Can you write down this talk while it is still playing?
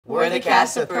the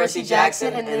cast of Percy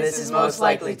Jackson, and this is most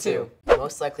likely to.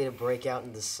 Most likely to break out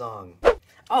into song.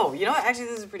 Oh, you know what? Actually,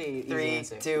 this is a pretty easy 3,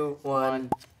 answer. 2, 1.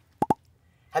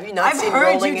 Have you not seen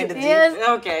heard Rolling you in the Deep? Yes.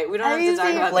 Okay, we don't have to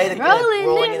talk about Play the that. clip.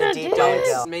 Rolling in the Deep. Don't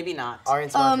tell. Maybe not. Aryan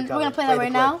Simhadri. We're gonna play that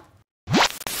right now.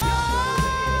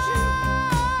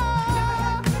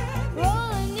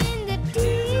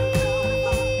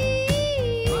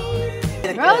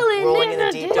 Rolling in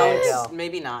the Deep. Don't tell.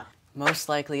 Maybe not. Most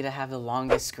likely to have the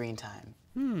longest screen time.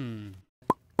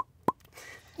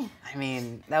 I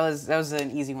mean, that was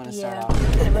an easy one to start off.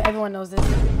 Everyone knows this.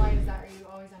 Why is that? Are you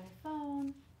always on your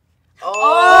phone?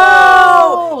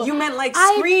 Oh! You meant like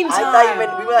screen time. I thought you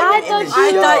meant we were like in the show.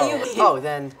 I thought you. Oh,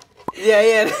 then.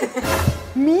 Yeah.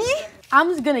 Me? I'm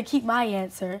just gonna keep my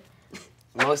answer.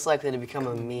 Most likely to become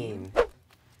a meme.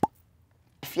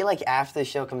 I feel like after the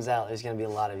show comes out, there's gonna be a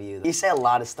lot of you. You say a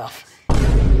lot of stuff.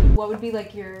 What would be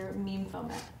like your meme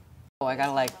format? Oh, I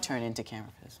gotta like turn into camera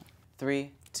for this one.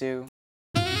 3, 2.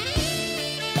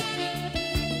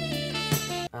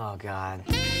 Oh God.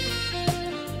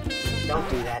 Don't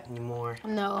do that anymore.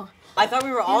 No. I thought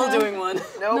we were all doing one.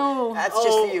 Nope. No. That's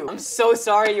just you. I'm so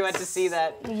sorry you had to see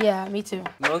that. Yeah, me too.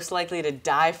 Most likely to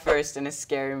die first in a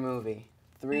scary movie.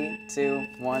 3, 2,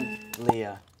 1.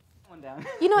 Leah. One down.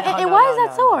 You know, and why is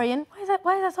that so, Aryan? Why is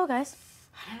that so, guys?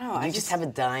 I don't know. You just have a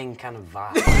dying kind of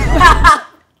vibe.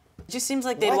 It just seems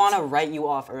like they'd want to write you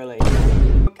off early.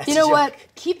 You know what?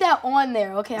 Keep that on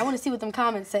there, okay? I want to see what them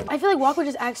comments say. I feel like Walker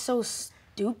just acts so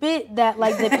stupid that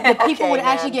like the people would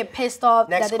actually get pissed off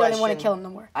that they don't even want to kill him no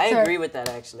more. I agree with that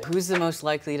actually. Who's the most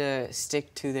likely to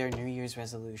stick to their New Year's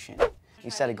resolution? You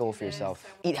set a goal for yourself.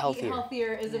 Eat healthier. Eat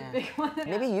healthier is a big one.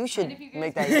 Maybe you should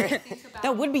make that your.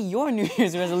 That would be your New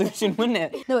Year's resolution, wouldn't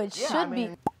it? No, it should be.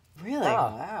 Really?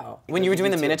 Wow. When you were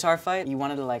doing the Minotaur fight, you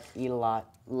wanted to like eat a lot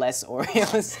less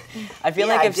Oreos. I feel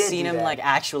like I've seen him like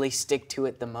actually stick to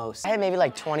it the most. I had maybe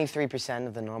like 23%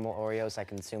 of the normal Oreos I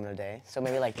consume in a day, so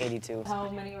maybe like 82. How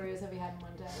many Oreos have you had in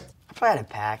one day? I probably had a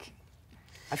pack.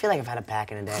 I feel like I've had a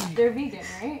pack in a day. They're vegan,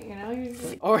 right? You know,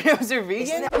 Oreos are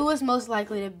vegan? Who was most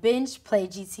likely to binge play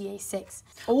GTA 6?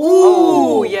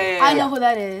 Ooh, yeah. I know who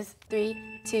that is.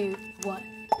 3, 2, 1.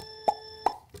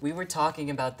 We were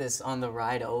talking about this on the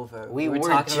ride over. We were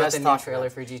talking about just the new talking trailer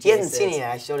about for GTA 6. He hasn't seen it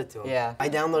yet. I showed it to him. Yeah. I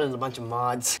downloaded a bunch of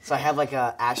mods, so I have like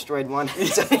a asteroid one. And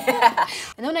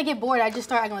then when I get bored, I just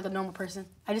start acting like a normal person.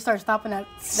 I just start stopping at red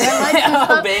lights and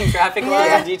stuff. Obeying traffic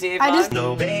laws on GTA 5? I just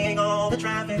Obeying all the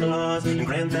traffic laws in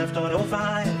Grand Theft Auto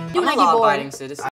 5. when I get bored. Law-abiding citizen.